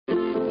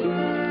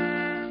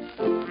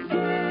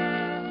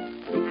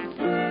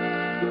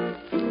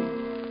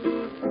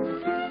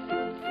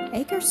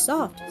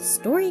AcreSoft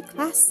Story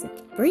Classic,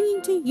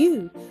 bringing to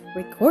you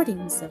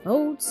recordings of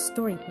old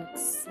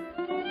storybooks.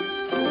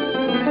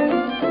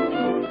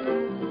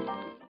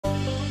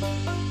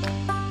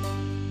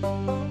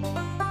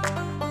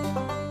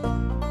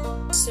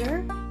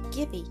 Sir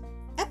Gibbie,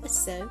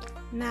 Episode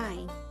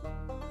 9.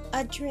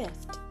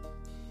 Adrift.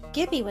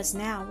 Gibbie was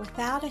now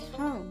without a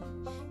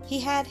home.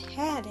 He had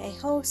had a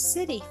whole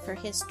city for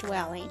his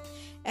dwelling,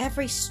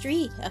 every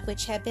street of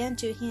which had been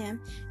to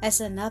him as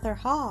another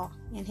hall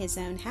in his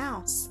own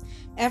house,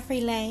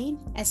 every lane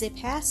as a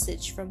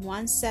passage from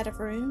one set of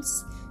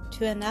rooms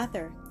to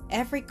another,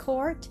 every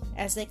court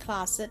as a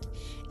closet,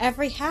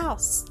 every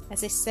house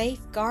as a safe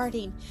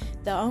guarding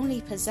the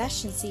only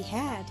possessions he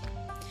had,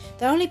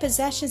 the only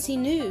possessions he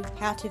knew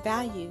how to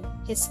value,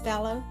 his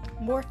fellow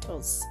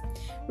mortals,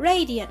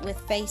 radiant with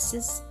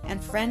faces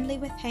and friendly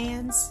with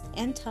hands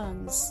and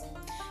tongues.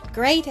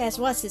 Great as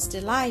was his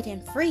delight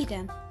in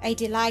freedom, a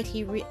delight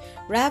he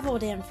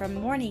reveled in from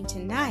morning to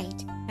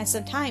night, and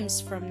sometimes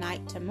from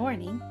night to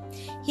morning,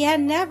 he had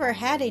never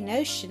had a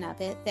notion of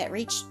it that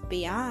reached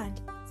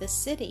beyond the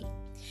city.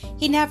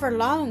 He never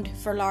longed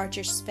for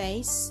larger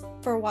space,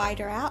 for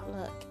wider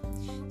outlook.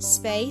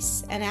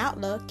 Space and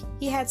outlook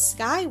he had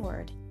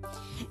skyward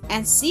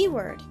and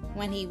seaward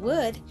when he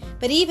would,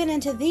 but even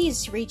into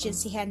these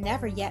regions he had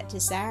never yet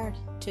desired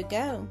to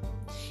go.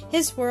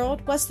 His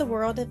world was the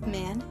world of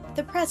men,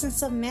 the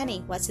presence of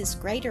many was his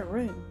greater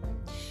room.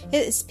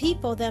 His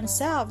people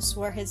themselves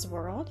were his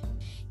world.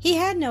 He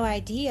had no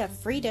idea of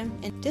freedom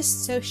in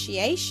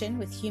dissociation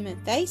with human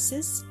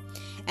faces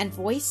and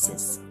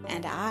voices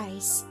and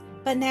eyes.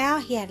 But now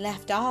he had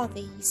left all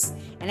these,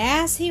 and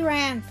as he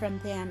ran from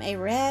them, a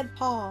red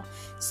pall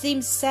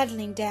seemed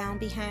settling down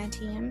behind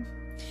him,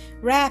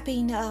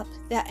 wrapping up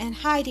and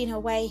hiding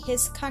away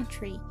his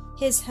country,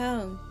 his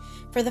home.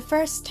 For the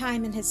first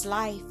time in his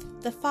life,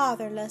 the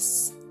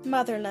fatherless,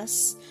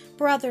 motherless,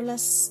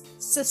 brotherless,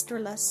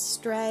 sisterless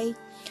stray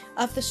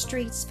of the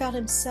streets felt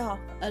himself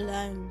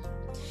alone.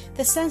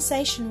 The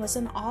sensation was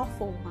an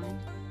awful one.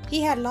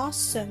 He had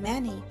lost so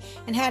many,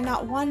 and had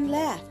not one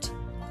left.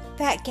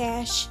 That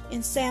gash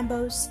in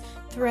Sambo's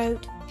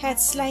throat had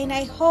slain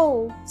a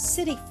whole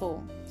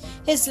cityful.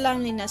 His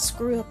loneliness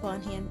grew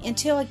upon him,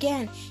 until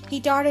again he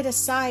darted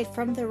aside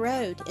from the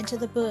road into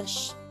the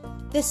bush,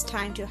 this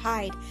time to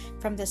hide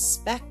from the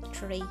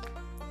spectre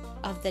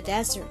of the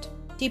desert.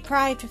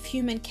 Deprived of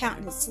human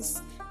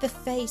countenances, the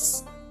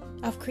face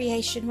of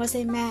creation was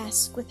a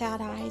mask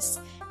without eyes,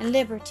 and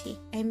liberty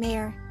a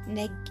mere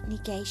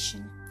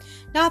negation.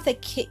 Not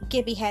that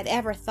Gibbie had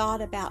ever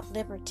thought about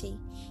liberty.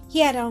 He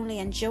had only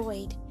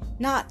enjoyed,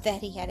 not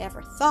that he had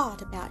ever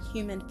thought about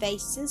human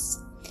faces.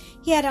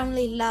 He had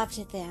only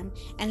loved them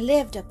and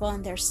lived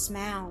upon their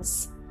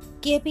smiles.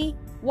 "Gibbie,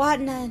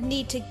 wadna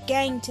need to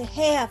gang to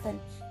heaven,"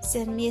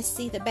 said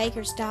Missy, the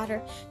baker's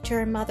daughter, to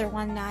her mother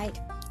one night,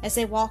 as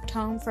they walked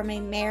home from a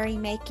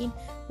merry-making.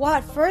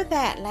 "What for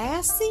that,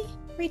 lassie?"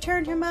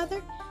 returned her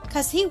mother.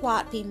 "'Cause he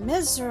wot be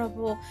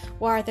miserable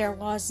where there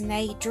was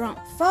nae drunk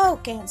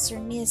folk,"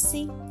 answered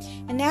Missy.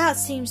 And now it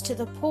seems to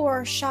the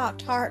poor,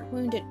 shocked,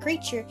 heart-wounded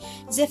creature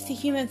as if the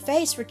human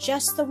face were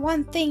just the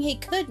one thing he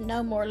could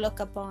no more look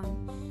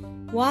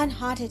upon. One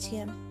haunted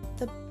him,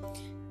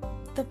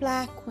 the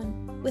black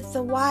one, with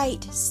the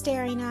white,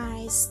 staring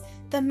eyes,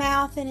 the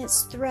mouth in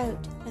its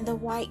throat, and the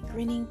white,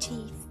 grinning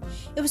teeth.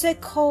 It was a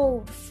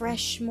cold,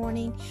 fresh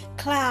morning,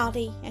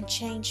 cloudy and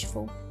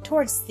changeful,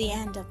 towards the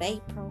end of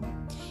April.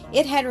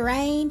 It had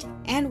rained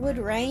and would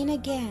rain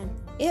again.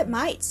 It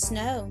might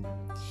snow.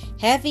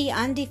 Heavy,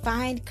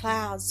 undefined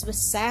clouds with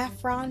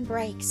saffron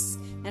breaks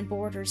and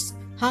borders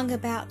hung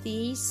about the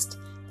east.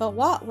 But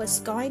what was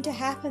going to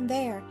happen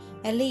there?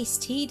 At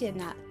least he did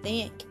not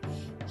think.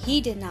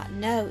 He did not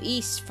know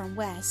east from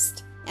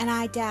west, and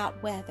I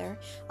doubt whether,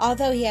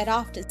 although he had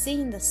often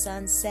seen the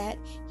sun set,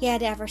 he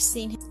had ever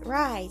seen it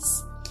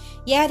rise.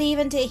 Yet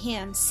even to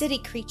him, city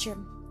creature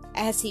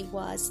as he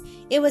was,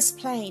 it was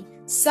plain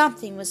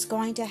something was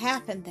going to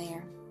happen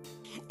there.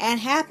 And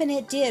happen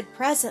it did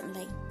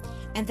presently,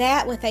 and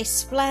that with a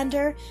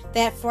splendor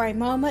that for a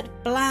moment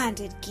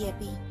blinded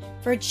Gibbie.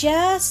 For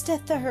just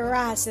at the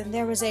horizon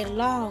there was a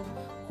long,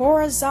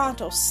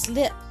 horizontal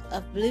slip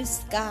of blue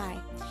sky,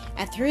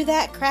 and through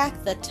that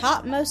crack the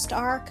topmost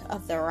arc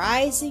of the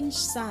rising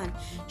sun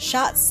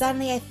shot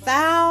suddenly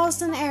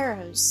 1,000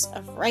 arrows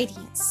of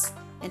radiance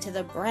into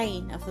the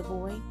brain of the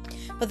boy.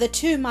 But the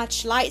too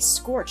much light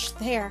scorched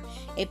there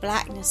a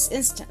blackness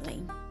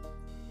instantly.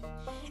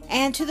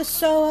 And to the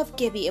soul of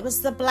Gibbie it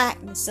was the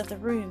blackness of the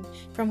room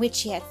from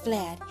which he had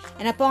fled,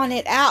 and upon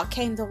it out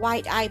came the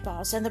white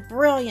eyeballs and the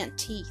brilliant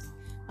teeth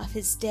of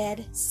his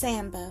dead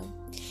Sambo,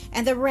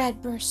 and the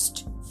red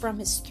burst from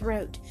his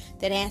throat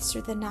that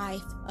answered the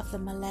knife of the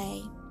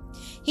Malay.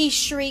 He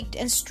shrieked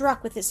and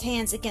struck with his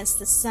hands against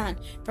the sun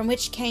from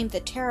which came the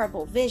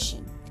terrible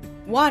vision.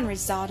 One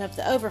result of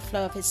the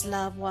overflow of his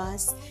love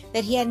was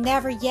that he had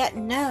never yet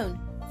known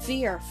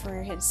fear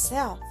for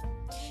himself.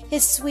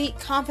 His sweet,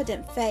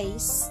 confident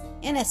face,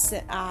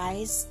 innocent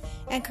eyes,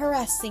 and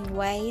caressing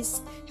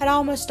ways had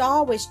almost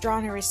always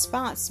drawn a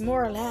response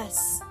more or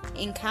less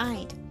in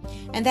kind,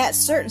 and that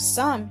certain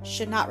some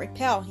should not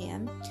repel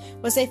him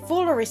was a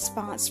fuller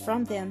response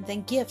from them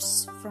than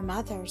gifts from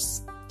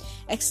others.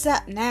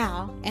 Except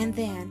now and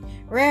then,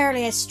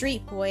 rarely a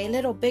street boy a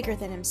little bigger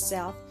than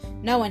himself,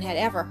 no one had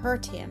ever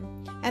hurt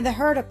him, and the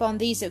hurt upon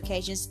these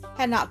occasions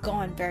had not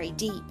gone very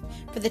deep,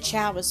 for the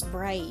child was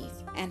brave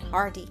and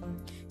hardy.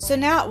 So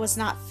now it was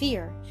not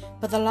fear,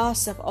 but the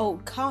loss of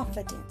old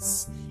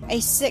confidence, a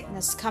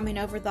sickness coming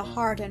over the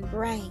heart and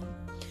brain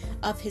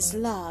of his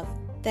love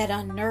that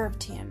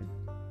unnerved him.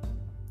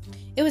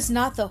 It was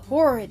not the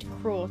horrid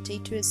cruelty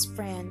to his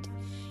friend,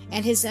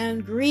 and his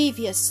own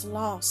grievous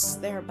loss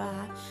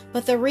thereby,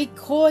 but the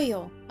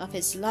recoil of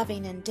his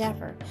loving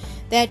endeavor,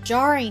 that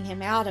jarring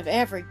him out of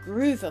every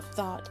groove of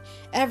thought,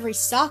 every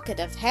socket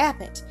of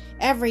habit,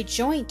 every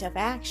joint of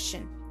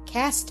action,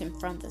 cast him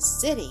from the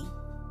city,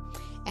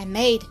 and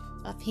made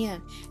of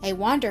him a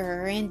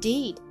wanderer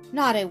indeed,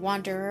 not a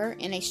wanderer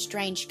in a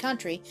strange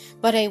country,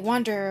 but a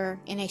wanderer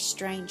in a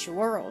strange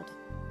world.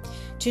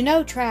 To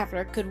no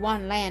traveler could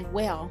one land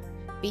well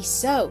be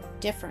so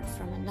different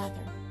from another.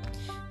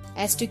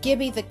 As to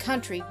Gibbie, the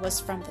country was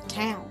from the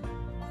town.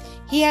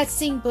 He had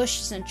seen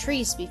bushes and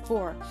trees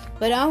before,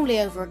 but only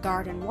over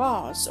garden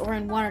walls or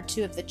in one or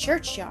two of the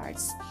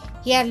churchyards.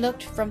 He had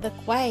looked from the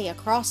quay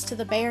across to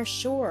the bare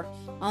shore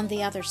on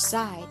the other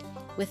side,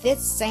 with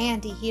its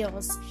sandy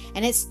hills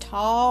and its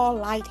tall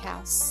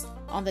lighthouse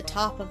on the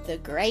top of the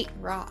great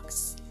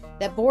rocks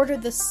that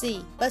bordered the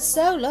sea. But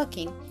so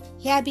looking,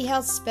 he had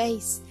beheld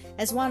space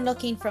as one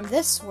looking from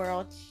this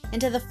world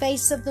into the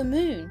face of the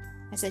moon,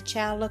 as a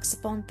child looks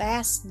upon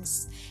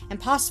vastness and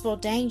possible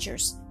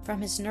dangers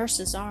from his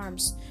nurse's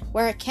arms,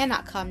 where it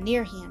cannot come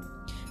near him.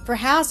 For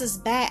houses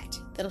backed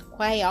the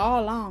quay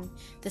all along,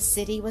 the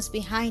city was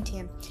behind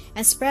him,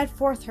 and spread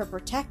forth her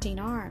protecting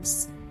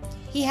arms.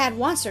 He had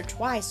once or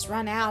twice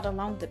run out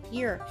along the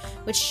pier,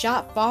 which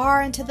shot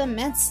far into the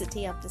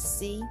immensity of the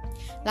sea,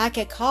 like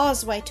a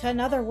causeway to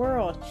another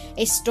world,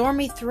 a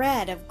stormy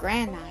thread of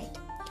granite,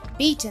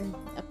 beaten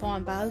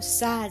upon both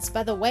sides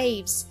by the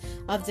waves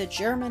of the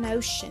German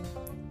Ocean.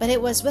 But it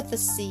was with the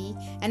sea,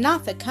 and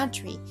not the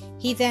country,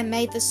 he then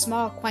made the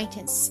small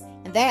acquaintance,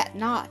 and that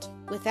not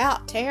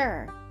without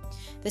terror.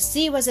 The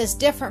sea was as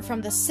different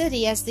from the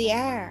city as the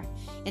air,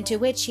 into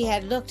which he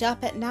had looked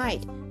up at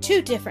night,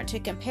 too different to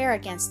compare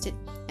against it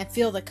and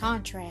feel the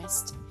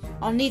contrast.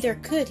 On neither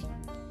could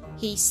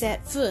he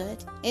set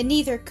foot, and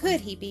neither could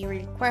he be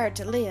required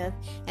to live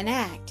and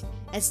act,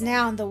 as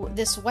now in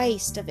this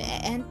waste of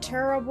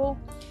unutterable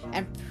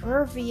and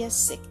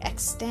pervious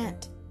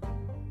extent.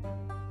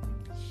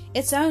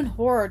 Its own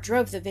horror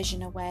drove the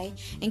vision away,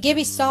 and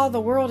Gibbie saw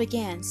the world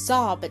again,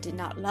 saw but did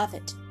not love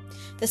it.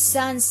 The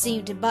sun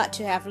seemed but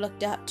to have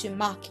looked up to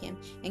mock him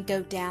and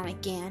go down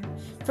again,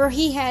 for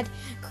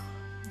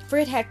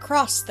it had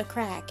crossed the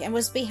crack and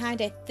was behind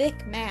a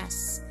thick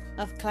mass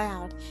of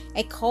cloud.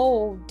 A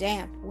cold,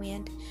 damp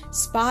wind,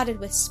 spotted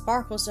with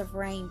sparkles of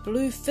rain,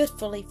 blew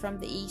fitfully from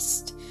the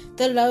east.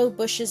 The low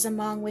bushes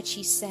among which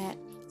he sat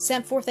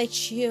sent forth a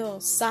chill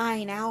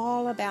sighing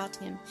all about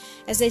him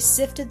as they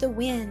sifted the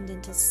wind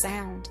into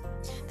sound.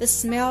 The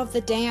smell of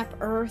the damp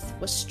earth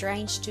was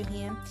strange to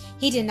him.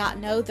 He did not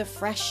know the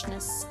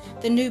freshness,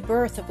 the new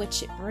birth of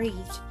which it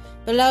breathed.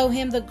 Below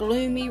him the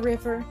gloomy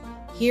river,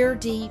 here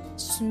deep,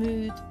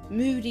 smooth,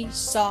 moody,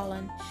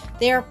 sullen,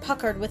 there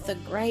puckered with the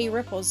gray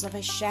ripples of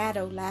a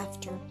shadow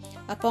laughter,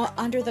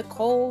 under the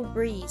cold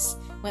breeze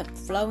went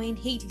flowing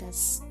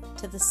heedless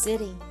to the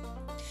city.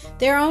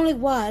 There only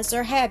was,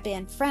 or had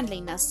been,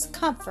 friendliness,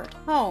 comfort,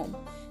 home.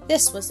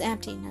 This was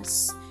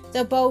emptiness,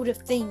 the abode of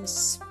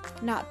things,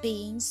 not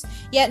beings.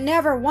 Yet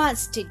never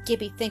once did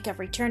Gibbie think of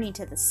returning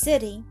to the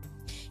city.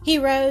 He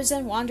rose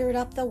and wandered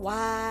up the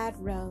wide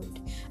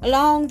road,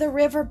 along the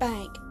river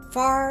bank,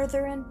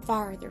 farther and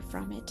farther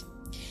from it.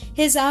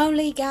 His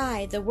only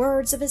guide, the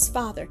words of his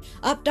father,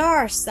 up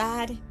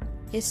Darside,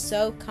 his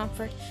sole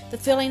comfort, the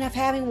feeling of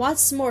having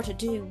once more to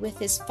do with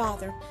his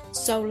father,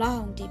 so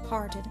long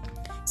departed,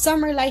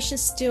 some relation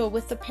still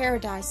with the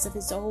paradise of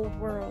his old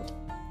world.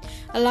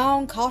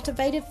 Along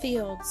cultivated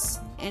fields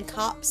and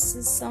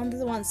copses on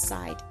the one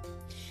side,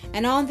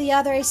 and on the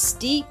other a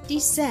steep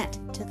descent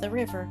to the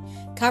river,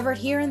 covered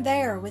here and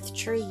there with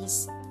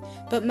trees,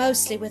 but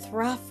mostly with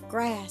rough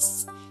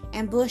grass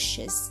and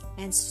bushes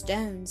and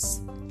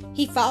stones.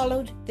 He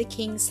followed the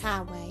King's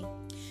Highway.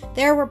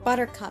 There were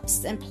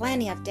buttercups and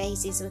plenty of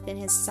daisies within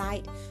his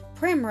sight,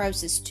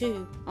 primroses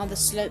too, on the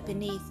slope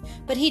beneath,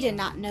 but he did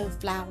not know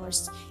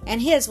flowers,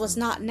 and his was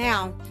not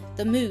now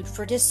the mood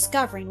for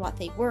discovering what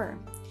they were.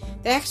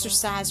 The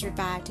exercise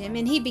revived him,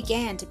 and he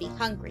began to be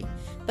hungry.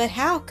 But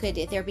how could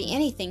there be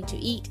anything to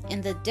eat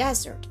in the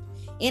desert,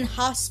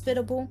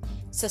 inhospitable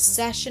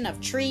succession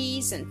of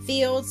trees and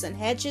fields and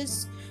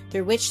hedges,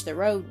 through which the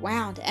road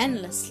wound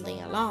endlessly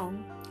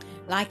along,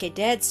 like a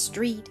dead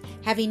street,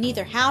 having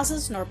neither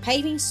houses nor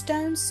paving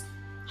stones?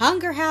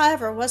 Hunger,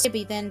 however, was to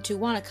be then to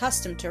one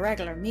accustomed to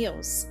regular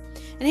meals,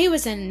 and he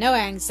was in no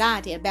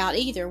anxiety about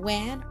either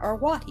when or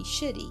what he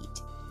should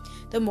eat.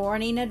 The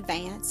morning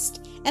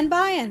advanced, and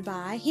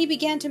by he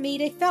began to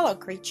meet a fellow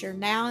creature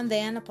now and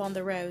then upon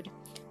the road.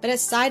 But at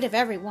sight of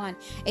everyone,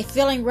 a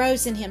feeling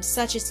rose in him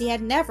such as he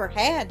had never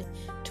had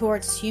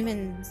towards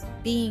human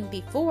being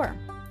before.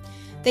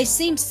 They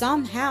seemed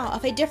somehow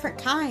of a different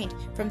kind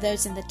from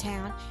those in the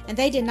town, and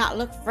they did not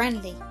look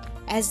friendly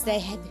as they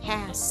had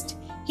passed.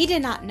 He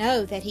did not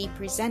know that he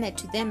presented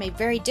to them a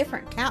very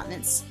different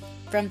countenance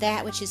from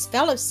that which his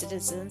fellow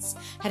citizens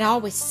had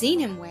always seen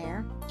him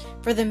wear,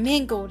 for the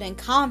mingled and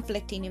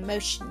conflicting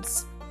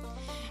emotions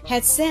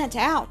had sent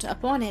out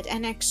upon it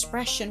an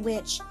expression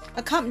which,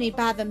 accompanied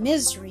by the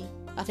misery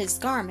of his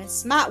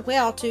garments, might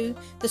well to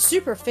the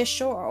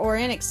superficial or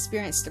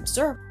inexperienced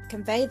observer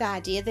convey the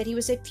idea that he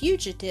was a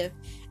fugitive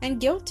and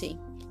guilty.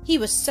 He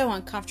was so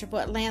uncomfortable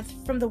at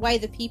length from the way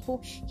the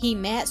people he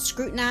met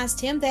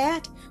scrutinized him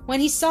that, when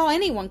he saw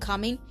anyone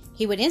coming,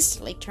 he would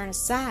instantly turn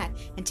aside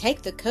and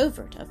take the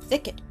covert of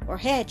thicket or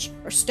hedge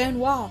or stone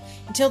wall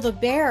until the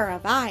bearer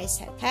of eyes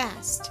had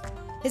passed.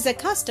 His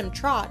accustomed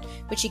trot,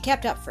 which he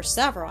kept up for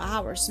several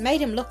hours,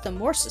 made him look the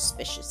more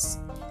suspicious,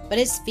 but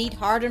his feet,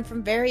 hardened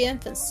from very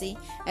infancy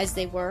as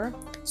they were,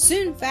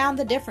 soon found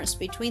the difference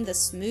between the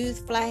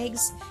smooth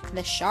flags and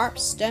the sharp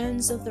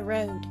stones of the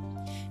road,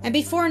 and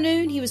before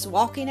noon he was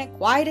walking at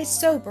quite a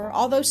sober,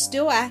 although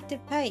still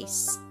active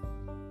pace.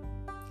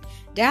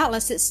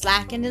 Doubtless it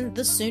slackened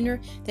the sooner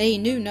that he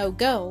knew no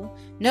goal,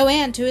 no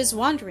end to his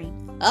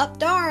wandering. Up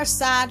Dara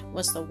side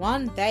was the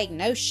one vague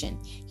notion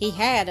he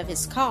had of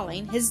his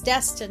calling, his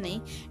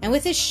destiny, and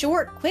with his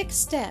short, quick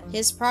step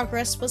his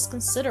progress was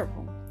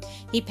considerable.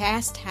 He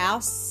passed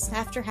house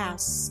after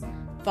house,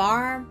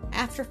 farm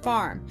after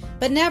farm,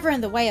 but never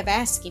in the way of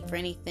asking for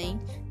anything,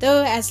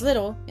 though as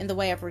little in the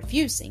way of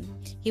refusing.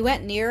 He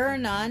went nearer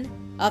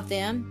none of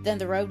them than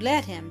the road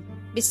led him.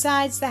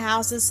 Besides, the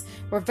houses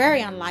were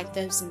very unlike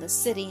those in the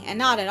city, and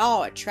not at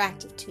all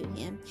attractive to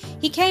him.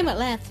 He came at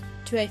length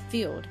to a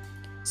field,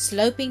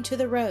 sloping to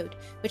the road,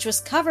 which was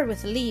covered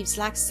with leaves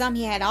like some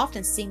he had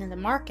often seen in the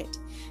market.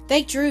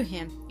 They drew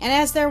him, and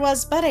as there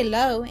was but a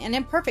low and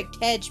imperfect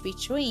hedge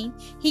between,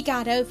 he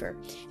got over,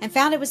 and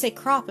found it was a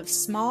crop of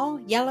small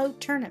yellow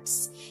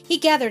turnips. He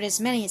gathered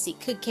as many as he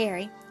could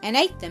carry, and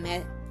ate them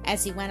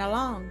as he went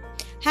along.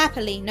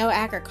 Happily, no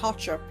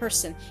agricultural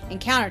person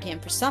encountered him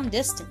for some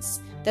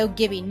distance, though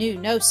Gibbie knew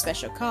no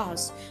special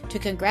cause to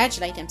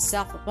congratulate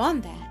himself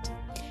upon that,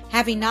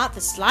 having not the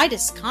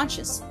slightest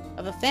conscience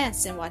of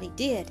offense in what he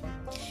did.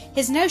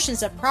 His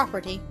notions of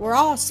property were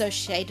all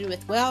associated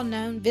with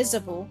well-known,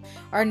 visible,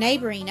 or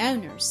neighboring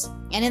owners,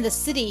 and in the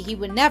city he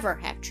would never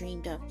have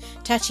dreamed of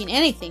touching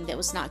anything that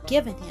was not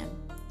given him,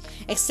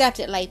 except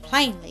it lay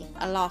plainly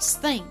a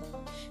lost thing.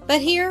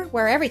 But here,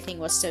 where everything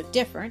was so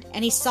different,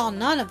 and he saw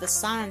none of the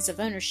signs of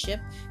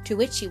ownership to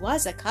which he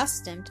was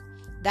accustomed,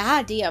 the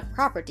idea of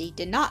property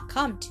did not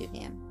come to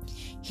him.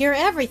 Here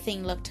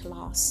everything looked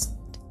lost,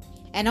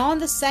 and on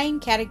the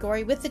same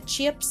category with the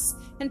chips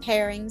and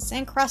parings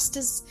and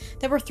crustas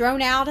that were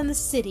thrown out in the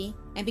city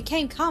and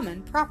became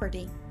common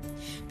property.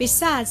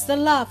 Besides, the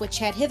love which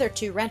had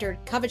hitherto rendered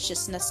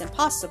covetousness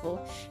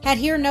impossible had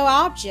here no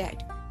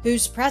object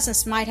whose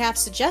presence might have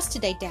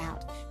suggested a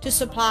doubt to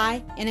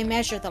supply in a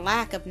measure the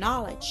lack of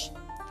knowledge.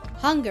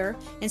 Hunger,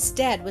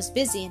 instead, was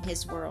busy in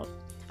his world.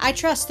 I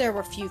trust there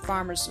were few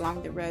farmers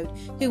along the road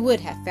who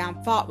would have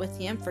found fault with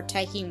him for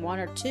taking one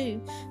or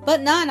two, but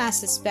none, I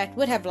suspect,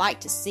 would have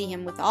liked to see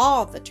him with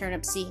all the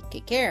turnips he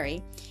could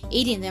carry,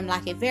 eating them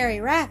like a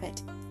very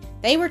rabbit.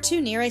 They were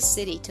too near a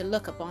city to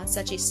look upon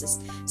such a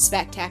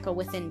spectacle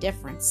with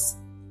indifference.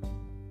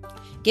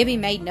 Gibbie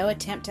made no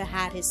attempt to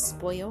hide his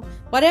spoil.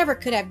 Whatever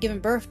could have given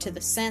birth to the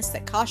sense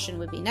that caution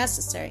would be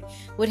necessary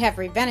would have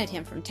prevented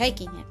him from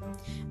taking it.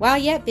 While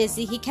yet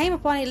busy, he came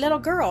upon a little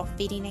girl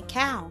feeding a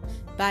cow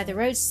by the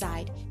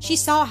roadside. She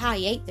saw how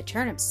he ate the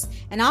turnips,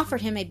 and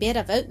offered him a bit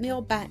of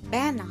oatmeal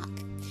bannock.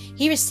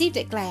 He received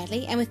it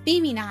gladly, and with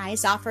beaming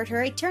eyes offered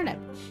her a turnip.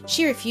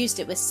 She refused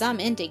it with some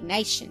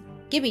indignation.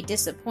 Gibbie,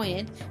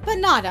 disappointed, but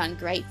not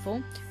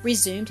ungrateful,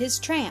 resumed his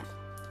tramp,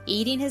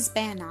 eating his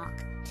bannock.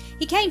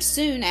 He came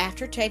soon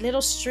after to a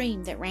little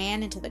stream that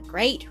ran into the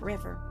great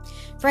river.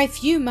 For a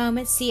few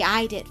moments he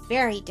eyed it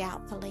very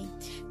doubtfully,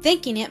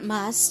 thinking it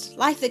must,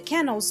 like the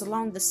kennels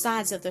along the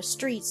sides of the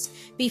streets,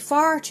 be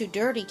far too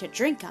dirty to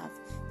drink of,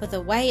 but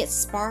the way it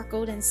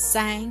sparkled and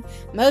sang,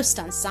 most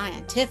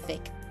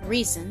unscientific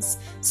reasons,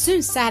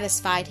 soon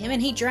satisfied him,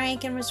 and he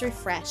drank and was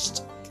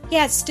refreshed. He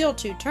had still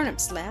 2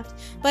 turnips left,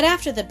 but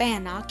after the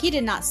bannock he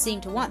did not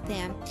seem to want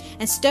them,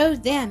 and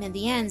stowed them in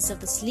the ends of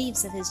the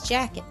sleeves of his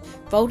jacket,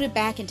 folded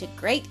back into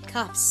great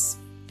cups.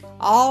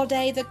 All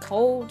day the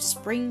cold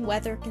spring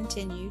weather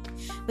continued,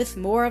 with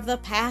more of the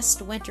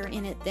past winter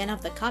in it than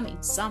of the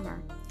coming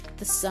summer.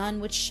 The sun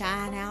would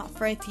shine out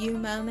for a few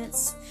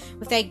moments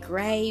with a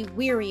gray,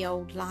 weary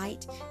old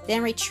light,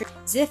 then retreat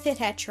as if it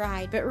had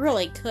tried, but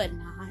really could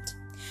not.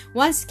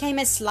 Once came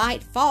a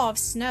slight fall of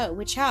snow,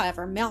 which,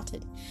 however,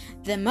 melted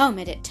the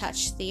moment it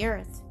touched the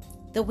earth.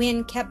 The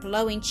wind kept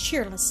blowing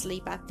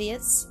cheerlessly by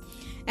fits,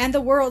 and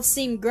the world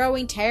seemed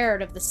growing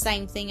tired of the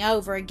same thing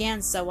over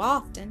again so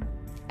often.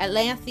 At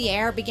length the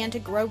air began to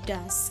grow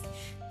dusk.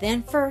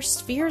 Then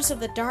first fears of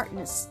the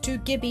darkness, to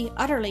Gibbie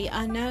utterly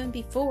unknown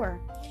before,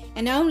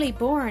 and only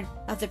born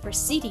of the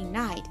preceding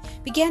night,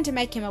 began to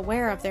make him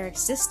aware of their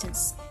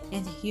existence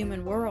in the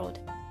human world.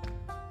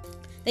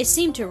 They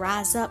seemed to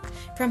rise up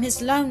from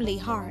his lonely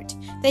heart.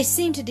 They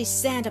seemed to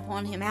descend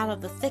upon him out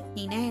of the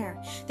thickening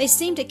air. They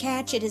seemed to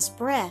catch at his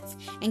breath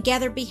and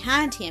gather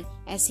behind him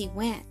as he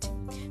went.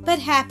 But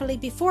happily,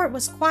 before it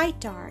was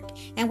quite dark,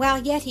 and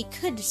while yet he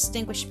could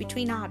distinguish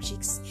between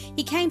objects,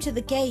 he came to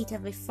the gate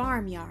of a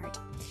farmyard.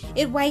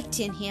 It waked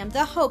in him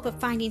the hope of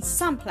finding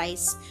some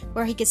place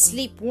where he could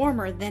sleep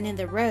warmer than in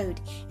the road,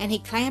 and he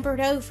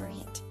clambered over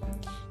it.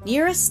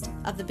 Nearest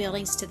of the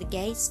buildings to the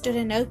gate stood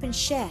an open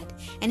shed,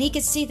 and he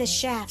could see the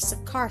shafts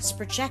of carts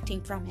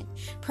projecting from it.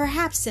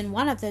 Perhaps in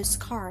one of those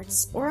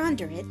carts, or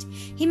under it,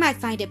 he might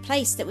find a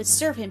place that would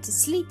serve him to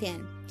sleep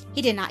in.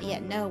 He did not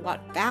yet know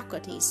what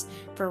faculties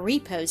for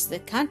repose the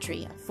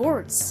country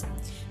affords.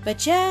 But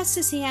just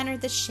as he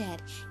entered the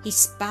shed, he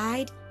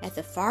spied at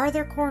the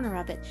farther corner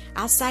of it,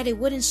 outside a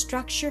wooden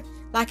structure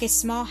like a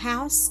small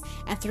house,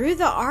 and through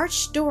the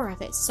arched door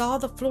of it saw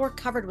the floor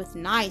covered with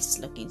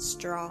nice-looking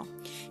straw.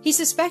 He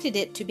suspected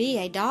it to be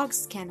a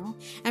dog's kennel,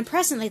 and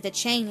presently the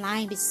chain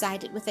lying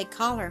beside it with a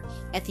collar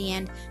at the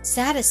end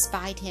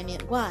satisfied him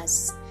it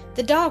was.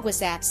 The dog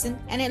was absent,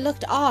 and it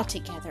looked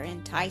altogether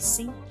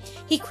enticing.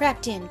 He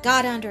crept in,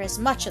 got under as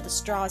much of the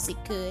straw as he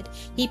could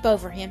heap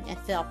over him, and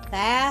fell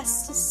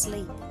fast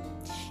asleep.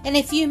 In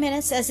a few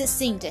minutes, as it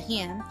seemed to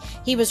him,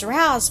 he was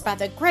roused by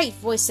the great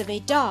voice of a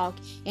dog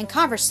in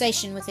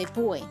conversation with a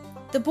boy.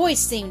 The boy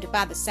seemed,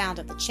 by the sound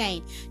of the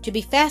chain, to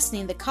be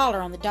fastening the collar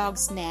on the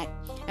dog's neck,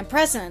 and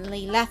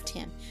presently left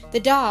him. The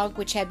dog,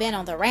 which had been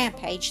on the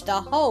rampage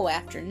the whole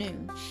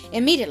afternoon,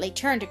 immediately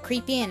turned to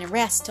creep in and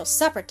rest till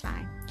supper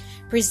time,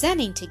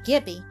 presenting to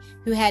Gibbie,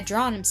 who had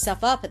drawn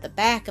himself up at the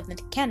back of the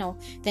kennel,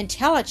 the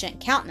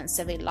intelligent countenance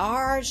of a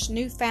large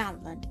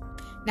Newfoundland.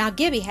 Now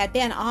Gibbie had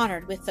been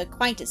honored with the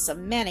acquaintance of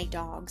many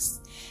dogs,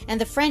 and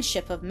the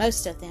friendship of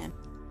most of them.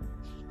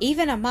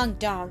 Even among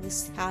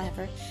dogs,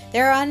 however,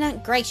 there are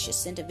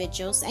ungracious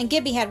individuals, and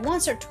Gibbie had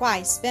once or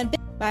twice been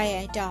bitten by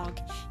a dog.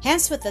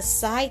 Hence, with the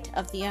sight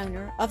of the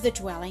owner of the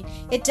dwelling,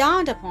 it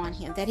dawned upon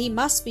him that he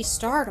must be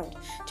startled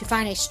to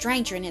find a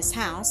stranger in his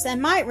house, and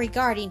might,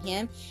 regarding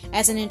him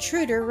as an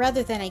intruder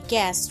rather than a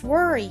guest,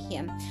 worry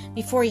him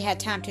before he had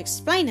time to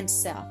explain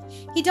himself.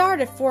 He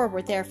darted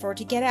forward, therefore,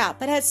 to get out,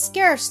 but had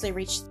scarcely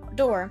reached the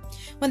door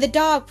when the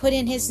dog put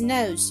in his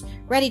nose,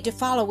 ready to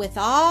follow with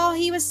all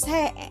he was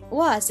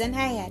and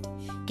had.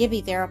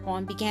 Gibbie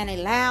thereupon began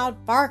a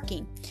loud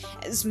barking,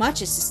 as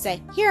much as to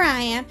say, "Here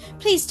I am,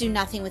 please do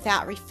nothing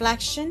without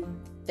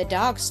reflection." The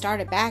dog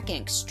started back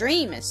in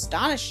extreme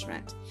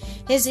astonishment,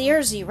 his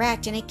ears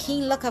erect, and a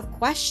keen look of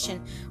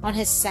question on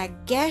his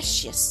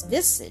sagacious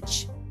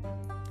visage.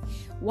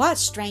 What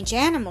strange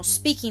animal,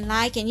 speaking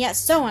like and yet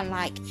so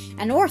unlike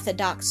an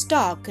orthodox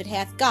dog, could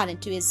have got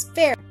into his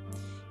fair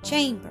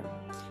chamber?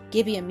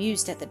 Gibbie,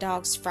 amused at the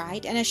dog's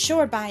fright, and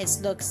assured by his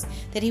looks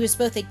that he was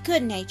both a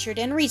good-natured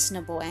and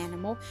reasonable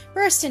animal,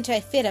 burst into a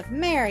fit of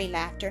merry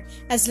laughter,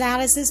 as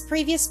loud as his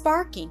previous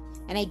barking,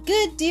 and a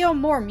good deal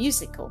more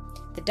musical.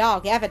 The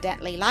dog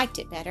evidently liked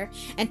it better,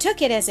 and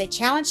took it as a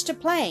challenge to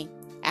play.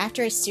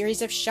 After a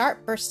series of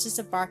sharp bursts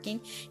of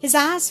barking, his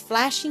eyes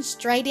flashing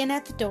straight in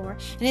at the door,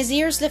 and his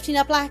ears lifting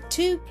up like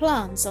two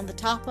plums on the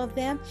top of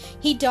them,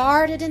 he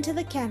darted into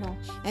the kennel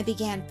and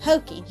began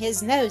poking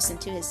his nose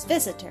into his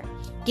visitor.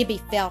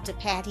 Gibbie fell to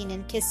patting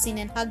and kissing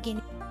and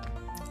hugging,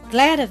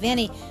 glad of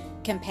any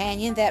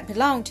companion that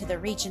belonged to the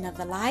region of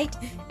the light,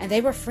 and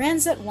they were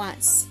friends at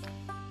once.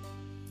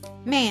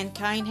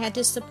 Mankind had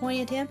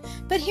disappointed him,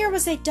 but here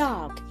was a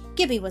dog.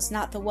 Gibbie was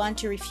not the one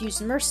to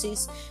refuse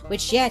mercies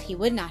which yet he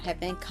would not have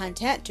been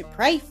content to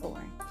pray for.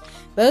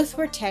 Both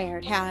were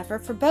tired, however,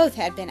 for both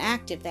had been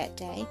active that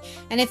day,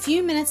 and a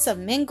few minutes of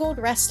mingled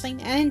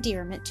wrestling and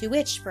endearment, to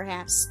which,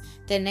 perhaps,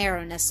 the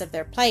narrowness of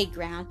their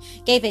playground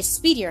gave a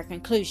speedier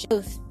conclusion,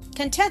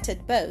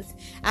 contented both,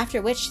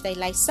 after which they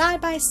lay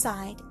side by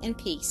side in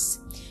peace.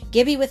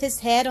 Gibbie with his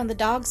head on the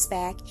dog's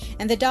back,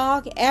 and the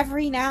dog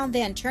every now and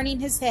then turning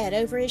his head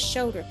over his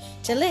shoulder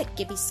to lick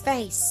Gibbie's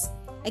face.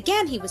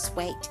 Again he was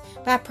waked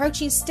by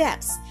approaching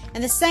steps,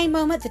 and the same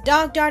moment the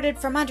dog darted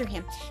from under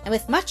him, and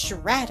with much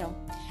rattle,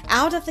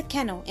 out of the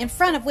kennel, in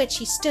front of which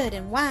he stood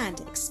and whined,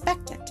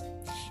 expectant.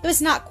 It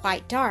was not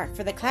quite dark,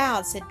 for the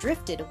clouds had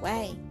drifted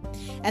away,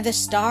 and the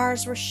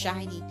stars were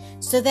shining,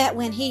 so that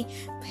when he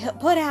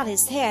put out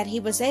his head he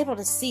was able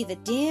to see the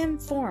dim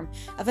form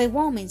of a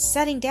woman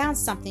setting down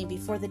something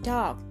before the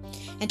dog,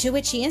 into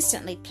which he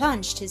instantly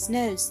plunged his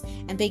nose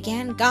and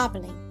began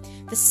gobbling.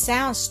 The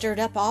sound stirred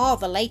up all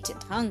the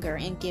latent hunger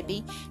in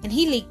Gibbie, and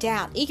he leaped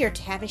out, eager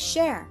to have a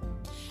share.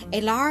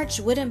 A large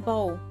wooden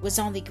bowl was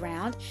on the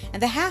ground,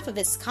 and the half of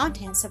its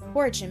contents of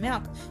porridge and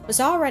milk was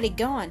already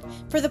gone,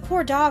 for the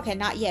poor dog had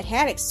not yet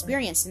had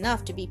experience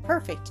enough to be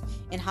perfect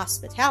in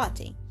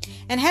hospitality,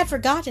 and had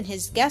forgotten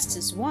his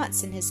guest's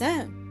wants and his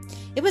own.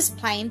 It was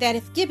plain that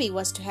if Gibbie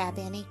was to have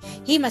any,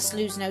 he must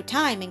lose no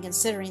time in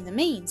considering the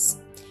means.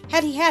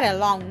 Had he had a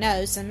long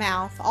nose and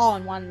mouth all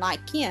in one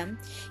like him,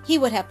 he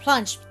would have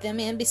plunged them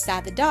in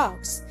beside the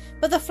dogs,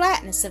 but the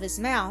flatness of his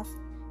mouth,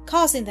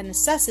 causing the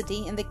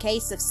necessity, in the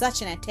case of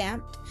such an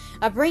attempt,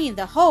 of bringing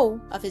the whole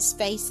of his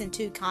face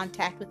into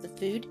contact with the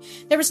food,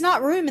 there was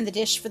not room in the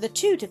dish for the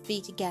two to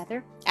feed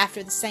together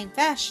after the same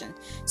fashion,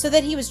 so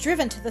that he was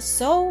driven to the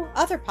sole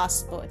other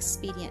possible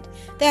expedient,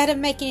 that of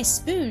making a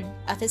spoon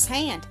of his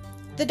hand.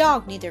 The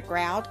dog neither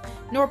growled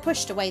nor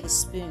pushed away the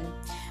spoon,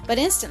 but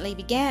instantly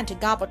began to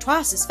gobble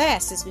twice as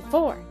fast as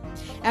before,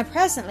 and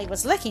presently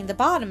was licking the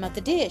bottom of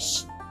the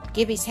dish.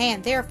 Gibbie's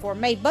hand therefore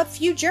made but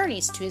few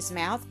journeys to his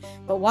mouth,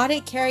 but what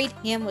it carried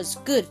him was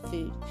good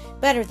food,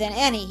 better than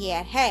any he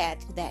had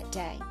had that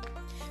day.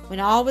 When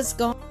all was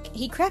gone,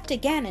 he crept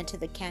again into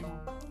the kennel.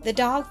 The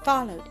dog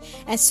followed,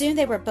 and soon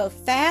they were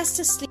both fast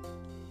asleep.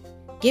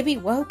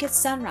 Gibbie woke at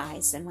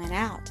sunrise and went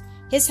out.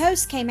 His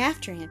host came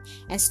after him,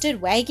 and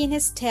stood wagging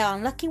his tail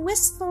and looking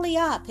wistfully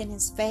up in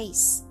his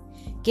face.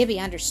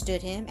 Gibbie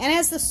understood him, and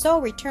as the sole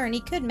return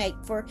he could make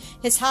for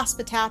his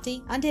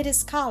hospitality, undid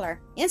his collar.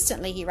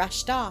 Instantly he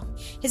rushed off,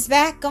 his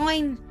back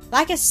going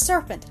like a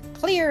serpent,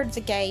 cleared the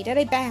gate at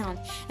a bound,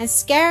 and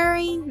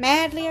scaring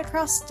madly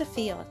across the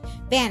field,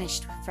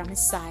 vanished from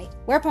his sight.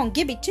 Whereupon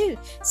Gibbie too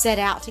set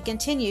out to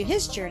continue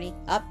his journey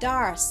up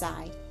Dara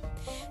side.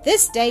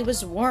 This day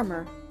was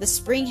warmer. The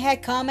spring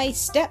had come a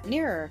step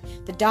nearer.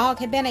 The dog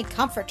had been a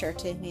comforter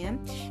to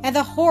him, and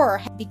the horror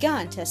had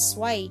begun to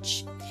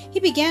assuage. He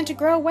began to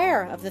grow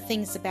aware of the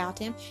things about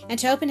him, and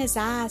to open his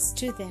eyes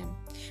to them.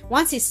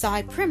 Once he saw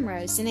a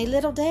primrose in a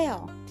little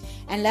dale,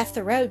 and left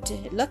the road to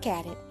look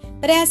at it.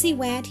 But as he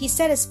went, he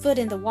set his foot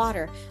in the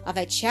water of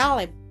a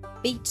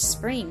chalybeate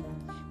spring,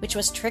 which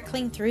was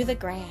trickling through the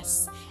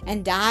grass,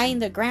 and dyeing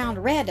the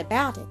ground red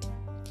about it.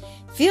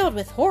 Filled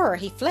with horror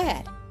he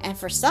fled, and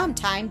for some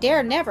time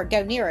dared never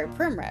go near a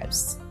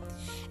primrose.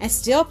 And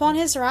still upon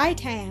his right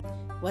hand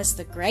was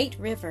the great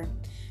river,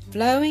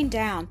 flowing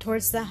down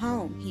towards the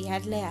home he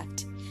had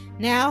left,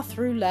 now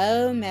through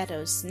low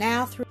meadows,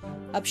 now through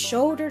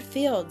up-shouldered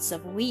fields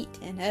of wheat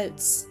and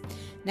oats,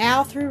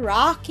 now through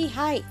rocky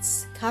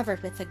heights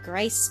covered with the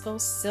graceful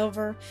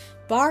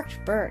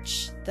silver-barked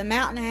birch, the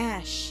mountain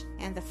ash,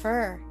 and the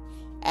fir.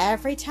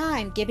 Every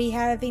time Gibbie,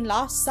 having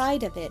lost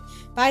sight of it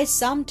by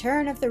some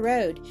turn of the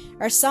road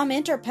or some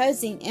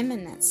interposing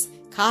eminence,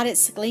 caught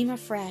its gleam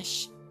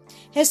afresh.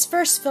 His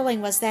first feeling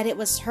was that it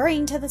was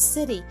hurrying to the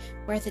city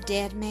where the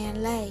dead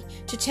man lay,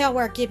 to tell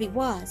where Gibbie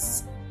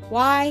was.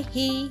 Why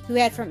he, who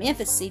had from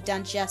infancy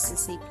done just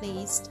as he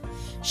pleased,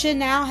 should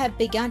now have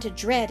begun to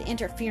dread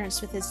interference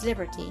with his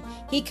liberty,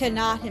 he could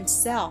not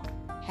himself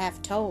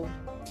have told.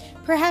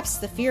 Perhaps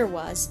the fear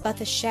was but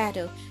the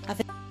shadow of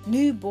a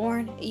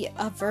new-born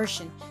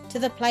aversion to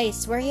the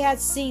place where he had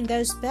seen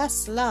those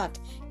best loved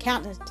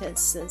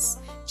countenances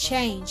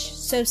change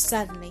so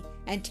suddenly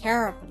and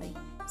terribly,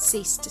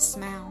 cease to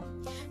smile,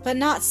 but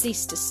not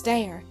cease to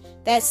stare.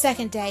 That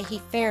second day he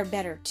fared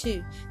better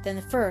too than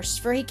the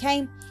first, for he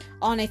came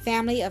on a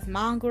family of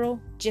mongrel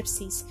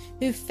gypsies,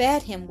 who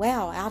fed him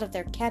well out of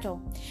their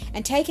kettle,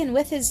 and taken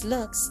with his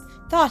looks,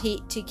 thought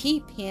he to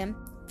keep him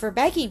for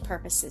begging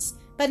purposes.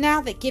 But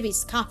now that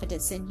Gibbie's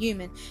confidence in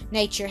human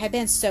nature had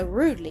been so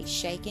rudely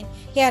shaken,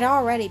 he had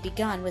already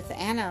begun with the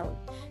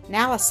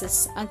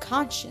analysis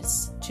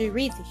unconscious to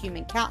read the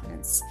human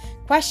countenance,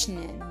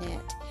 questioning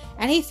it,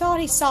 and he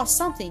thought he saw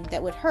something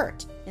that would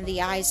hurt in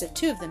the eyes of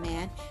two of the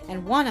men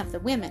and one of the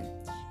women.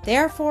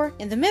 Therefore,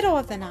 in the middle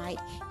of the night,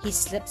 he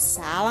slipped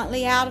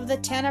silently out of the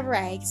tent of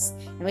rags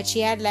in which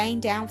he had lain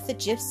down with the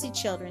gypsy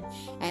children,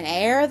 and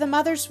ere the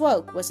mothers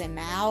woke was a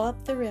mile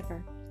up the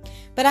river.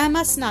 But I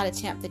must not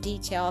attempt the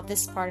detail of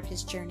this part of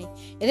his journey.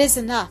 It is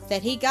enough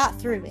that he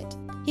got through it.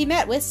 He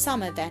met with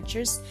some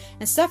adventures,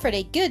 and suffered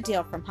a good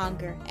deal from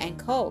hunger and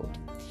cold.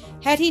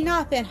 Had he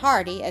not been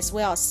hardy as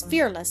well as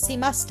fearless, he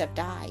must have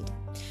died.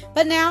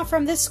 But now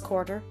from this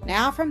quarter,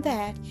 now from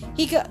that,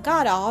 he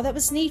got all that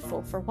was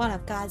needful for one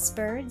of God's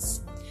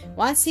birds.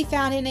 Once he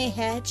found in a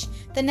hedge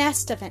the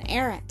nest of an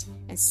errant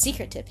and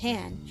secretive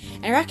hen,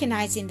 and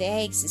recognizing the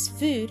eggs as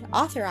food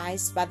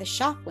authorized by the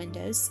shop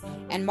windows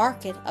and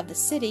market of the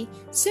city,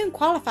 soon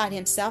qualified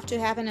himself to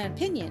have an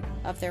opinion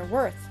of their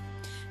worth.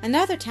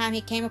 Another time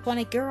he came upon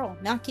a girl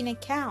milking a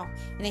cow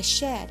in a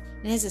shed,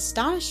 and his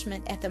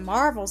astonishment at the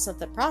marvels of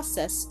the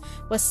process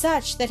was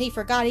such that he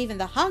forgot even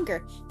the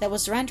hunger that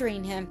was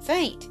rendering him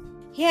faint.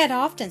 He had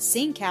often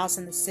seen cows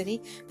in the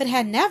city, but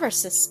had never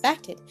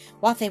suspected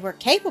what they were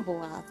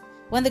capable of.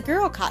 When the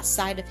girl caught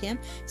sight of him,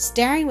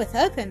 staring with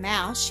open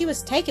mouth, she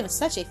was taken with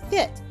such a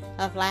fit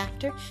of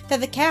laughter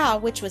that the cow,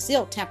 which was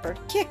ill-tempered,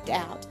 kicked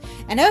out,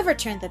 and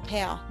overturned the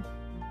pail.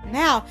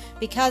 Now,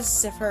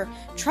 because of her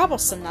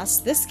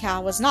troublesomeness, this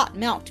cow was not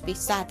milked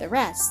beside the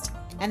rest,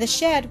 and the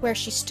shed where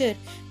she stood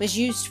was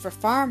used for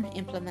farm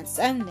implements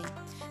only.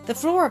 The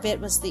floor of it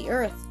was the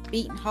earth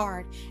beaten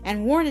hard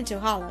and worn into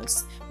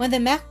hollows. When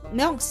the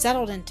milk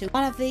settled into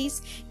one of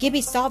these,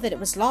 Gibbie saw that it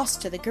was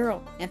lost to the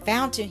girl, and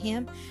found to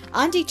him,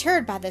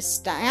 undeterred by the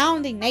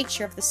astounding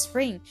nature of the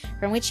spring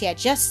from which he had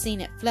just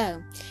seen it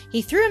flow,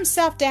 he threw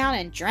himself down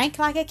and drank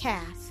like a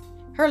calf.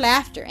 Her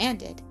laughter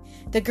ended.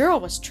 The girl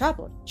was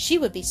troubled. She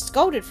would be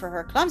scolded for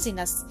her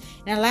clumsiness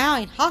in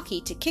allowing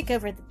Hockey to kick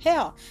over the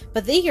pail,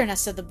 but the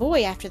eagerness of the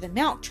boy after the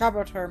milk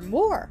troubled her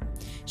more.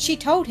 She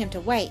told him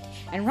to wait,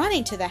 and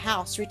running to the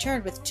house,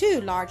 returned with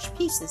 2 large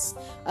pieces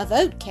of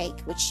oat cake,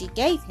 which she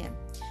gave him.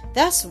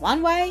 Thus,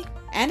 one way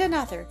and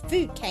another,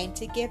 food came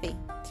to Gibbie.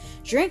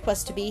 Drink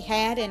was to be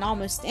had in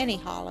almost any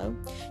hollow.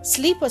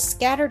 Sleep was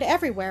scattered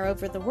everywhere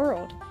over the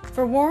world.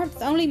 For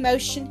warmth, only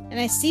motion and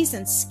a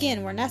seasoned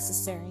skin were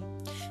necessary.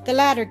 The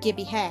latter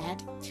Gibbie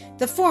had.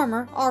 The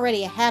former,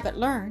 already a habit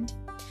learned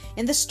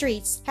in the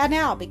streets, had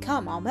now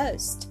become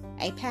almost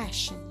a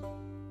passion.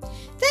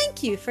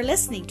 Thank you for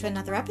listening to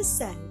another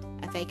episode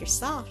of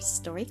AcreSoft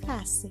Story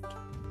Classic.